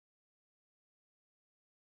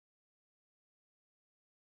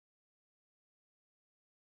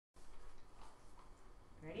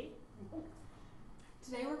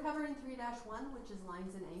2-1, which is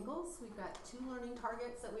lines and angles. We've got 2 learning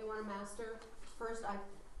targets that we want to master. First, I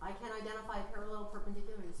can identify parallel,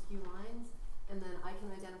 perpendicular, and skew lines, and then I can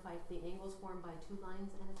identify the angles formed by 2 lines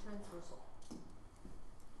and a transversal.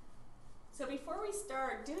 So before we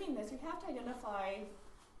start doing this, we have to identify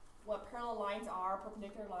what parallel lines are,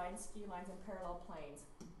 perpendicular lines, skew lines, and parallel planes.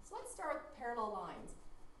 So let's start with parallel lines.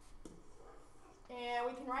 And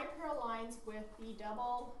we can write parallel lines with the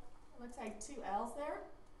double, it looks like 2 L's there.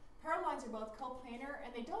 Parallel lines are both coplanar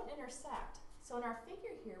and they don't intersect. So in our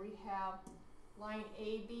figure here we have line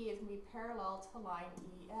AB is going to be parallel to line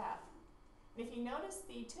EF. And if you notice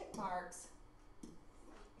the tick marks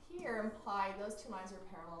here imply those 2 lines are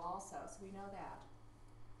parallel also, so we know that.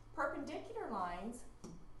 Perpendicular lines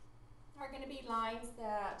are going to be lines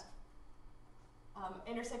that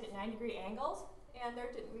intersect at 90-degree angles, and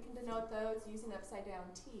we can denote those using upside down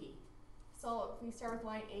T. So if we start with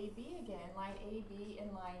line AB again, line AB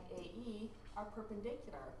and line AE are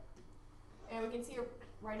perpendicular. And we can see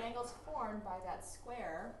right angles formed by that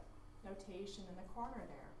square notation in the corner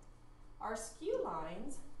there. Our skew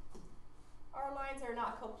lines are lines that are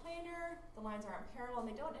not coplanar, the lines aren't parallel, and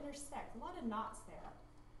they don't intersect. A lot of knots there.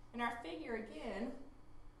 In our figure again,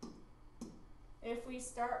 if we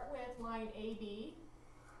start with line AB,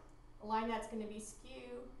 a line that's going to be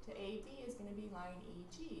skew to AB is going to be line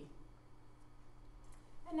EG.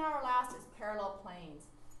 And now our last is parallel planes.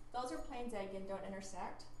 Those are planes that again don't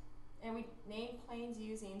intersect. And we name planes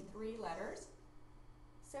using 3 letters.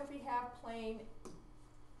 So if we have plane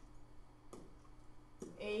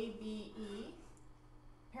ABE,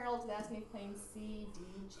 parallel to that's going to be plane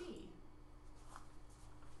CDG.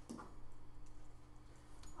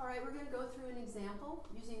 All right, we're going to go through an example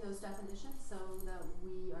using those definitions so that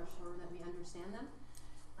we are sure that we understand them.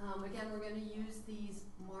 Again, we're going to use these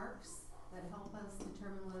marks that help us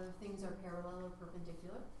determine whether things are parallel or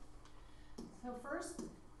perpendicular. So first,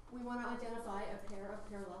 we want to identify a pair of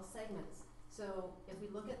parallel segments. So if we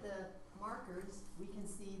look at the markers, we can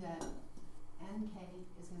see that NK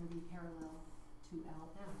is going to be parallel to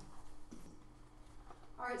LM.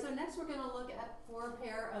 All right, so next we're going to look at for a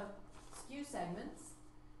pair of skew segments.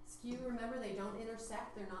 Skew, remember, they don't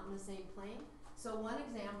intersect, they're not in the same plane. So one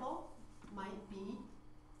example might be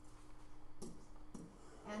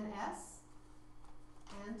NS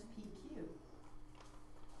and PQ.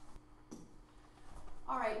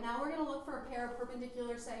 All right, now we're going to look for a pair of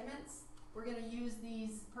perpendicular segments. We're going to use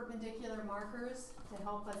these perpendicular markers to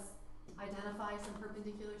help us identify some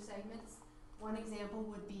perpendicular segments. One example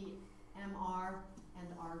would be MR and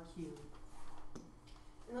RQ.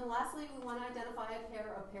 And then lastly, we want to identify a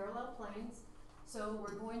pair of parallel planes. So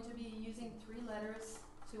we're going to be using 3 letters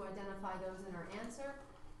to identify those in our answer.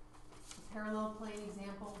 A parallel plane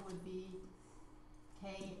example would be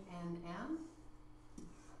KNM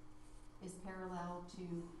is parallel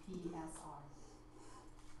to PSR.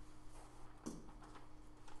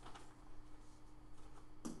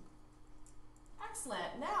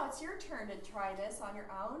 Excellent. Now it's your turn to try this on your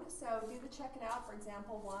own. So do the check it out for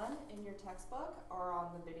example 1 in your textbook or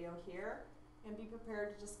on the video here, and be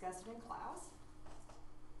prepared to discuss it in class.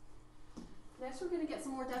 Next, we're going to get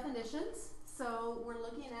some more definitions. So we're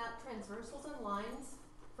looking at transversals and lines.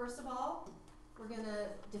 First of all, we're going to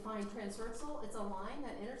define transversal. It's a line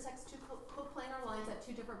that intersects 2 coplanar lines at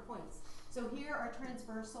 2 different points. So here our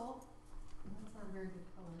transversal, that's not a very good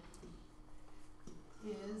color,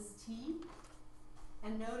 is T.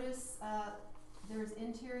 And notice there's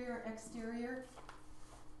interior, exterior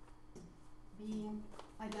being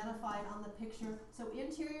identified on the picture. So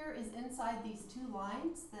interior is inside these 2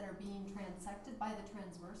 lines that are being transected by the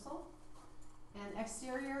transversal, and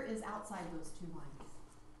exterior is outside those 2 lines.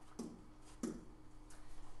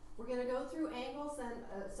 We're going to go through angles and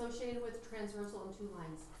associated with transversal and 2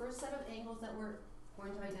 lines. First set of angles that we're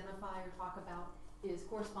going to identify or talk about is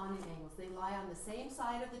corresponding angles. They lie on the same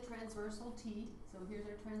side of the transversal T. So here's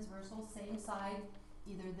our transversal, same side,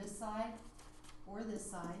 either this side or this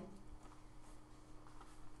side.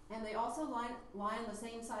 And they also lie on the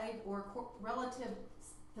same side or relative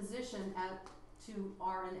position to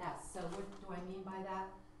R and S. So what do I mean by that?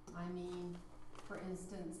 I mean, for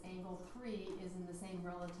instance, angle 3 is in the same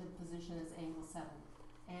relative position as angle 7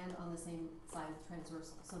 and on the same side of the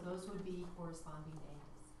transversal. So those would be corresponding angles.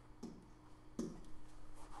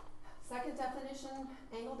 Second definition,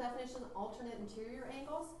 angle definition, alternate interior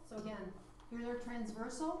angles. So again, here's our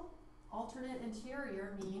transversal. Alternate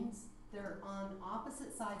interior means they're on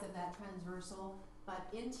opposite sides of that transversal,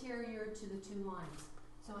 but interior to the 2 lines.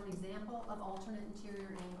 So an example of alternate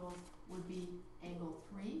interior angles would be angle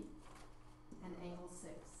 3 and angle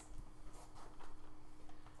 6.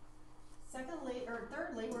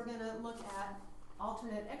 Thirdly, we're gonna look at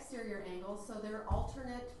alternate exterior angles, so they're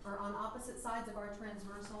alternate or on opposite sides of our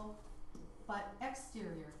transversal, but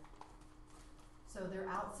exterior. So they're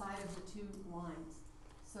outside of the two lines.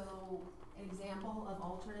 So an example of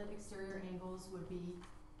alternate exterior angles would be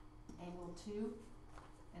angle 2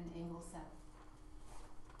 and angle 7.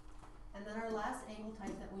 And then our last angle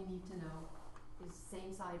type that we need to know is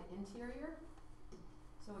same side interior.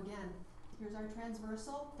 So again, here's our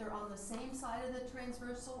transversal. They're on the same side of the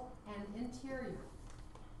transversal and interior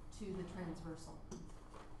to the transversal.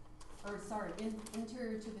 Or sorry,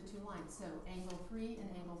 interior to the two lines. So angle 3 and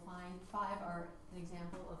angle 5 are an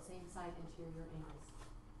example of same side interior angles.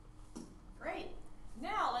 Great.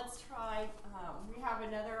 Now let's try, we have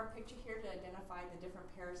another picture here to identify the different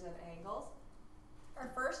pairs of angles. Our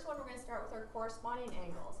first one, we're going to start with our corresponding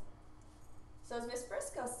angles. So as Ms.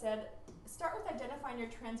 Briscoe said, start with identifying your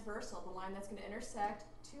transversal, the line that's going to intersect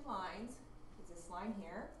two lines, is this line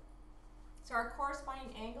here. So our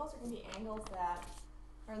corresponding angles are going to be angles that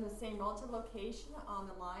are in the same relative location on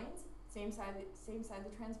the lines, same side of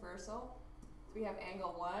the transversal. So we have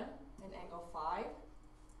angle 1 and angle 5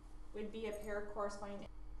 would be a pair of corresponding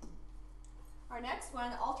angles. Our next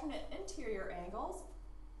one, alternate interior angles.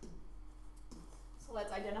 So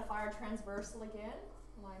let's identify our transversal again,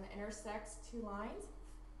 the line that intersects two lines.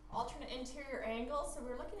 Alternate interior angles, so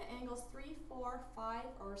we're looking at angles 3, 4, 5,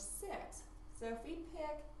 or 6. So if we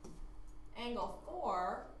pick angle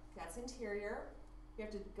 4, that's interior, we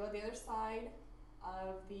have to go to the other side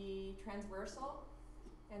of the transversal,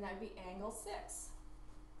 and that would be angle 6.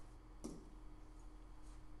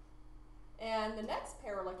 And the next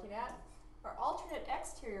pair we're looking at are alternate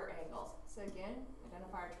exterior angles. So again,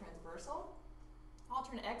 identify our transversal.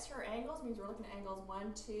 Alternate exterior angles means we're looking at angles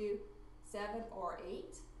 1, 2, 7, or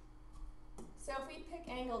 8. So if we pick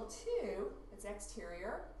angle 2, it's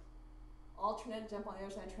exterior. Alternate, jump on the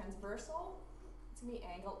other side, transversal, it's going to be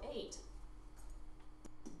angle 8.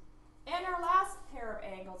 And our last pair of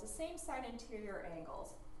angles, the same side interior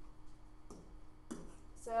angles.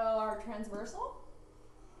 So our transversal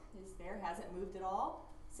is there, hasn't moved at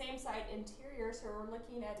all. Same side interior, so we're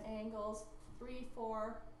looking at angles 3,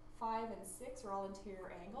 4, 5, and 6 are all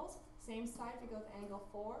interior angles. Same side, if we go with angle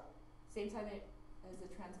 4, same side as the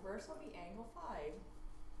transversal will be angle 5.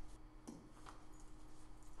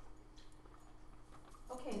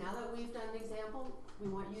 Okay, now that we've done an example, we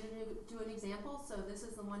want you to do an example, so this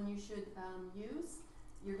is the one you should use.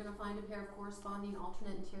 You're going to find a pair of corresponding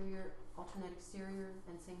alternate interior, alternate exterior,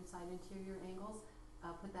 and same side interior angles.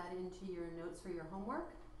 Put that into your notes for your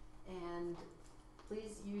homework, and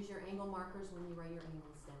please use your angle markers when you write your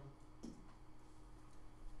angles down.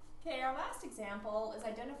 Okay, our last example is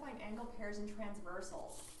identifying angle pairs and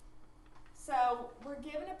transversals. So we're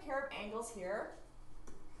given a pair of angles here.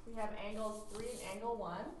 We have angles 3 and angle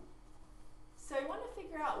 1. So we want to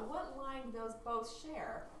figure out what line those both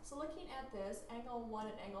share. So looking at this, angle 1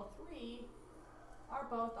 and angle 3 are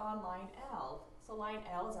both on line L. So line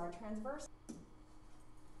L is our transversal.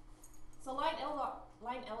 So line L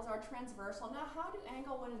is our transversal. Now how do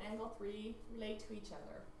angle 1 and angle 3 relate to each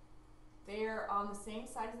other? They're on the same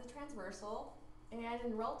side as the transversal and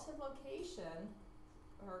in relative location,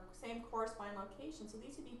 or same corresponding location. So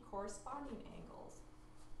these would be corresponding angles.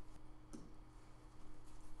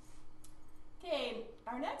 Okay,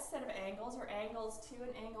 our next set of angles are angles 2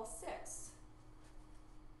 and angle 6.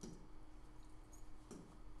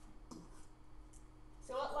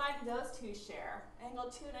 So what line do those two share?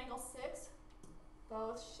 Angle 2 and angle 6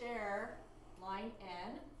 both share line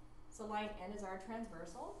N. So line N is our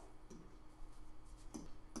transversal.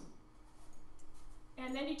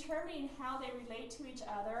 And then determining how they relate to each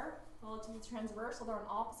other, relative to the transversal, they're on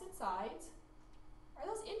opposite sides. Are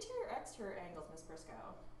those interior or exterior angles, Ms.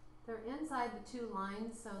 Briscoe? They're inside the two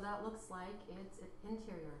lines, so that looks like it's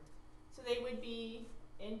interior. So they would be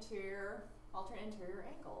interior, alternate interior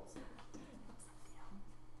angles.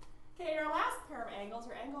 Okay, our last pair of angles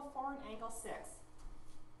are angle 4 and angle 6.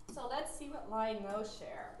 So let's see what line those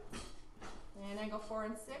share. And angle 4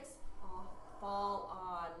 and 6 fall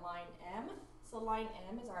on line M. So line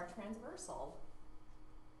M is our transversal.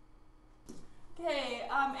 Okay,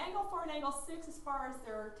 angle 4 and angle 6, as far as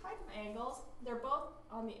their type of angles, they're both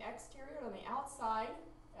on the exterior, on the outside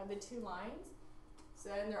of the two lines.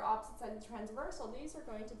 So and they're opposite sides of the transversal. These are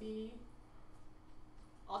going to be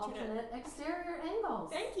alternate exterior angles.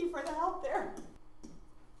 Thank you for the help there.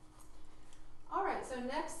 All right, so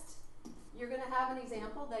next you're going to have an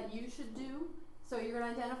example that you should do. So you're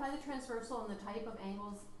going to identify the transversal and the type of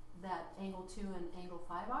angles that angle 2 and angle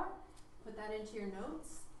 5 are. Put that into your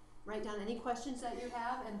notes. Write down any questions that you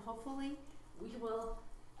have, and hopefully we will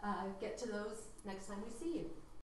get to those next time we see you.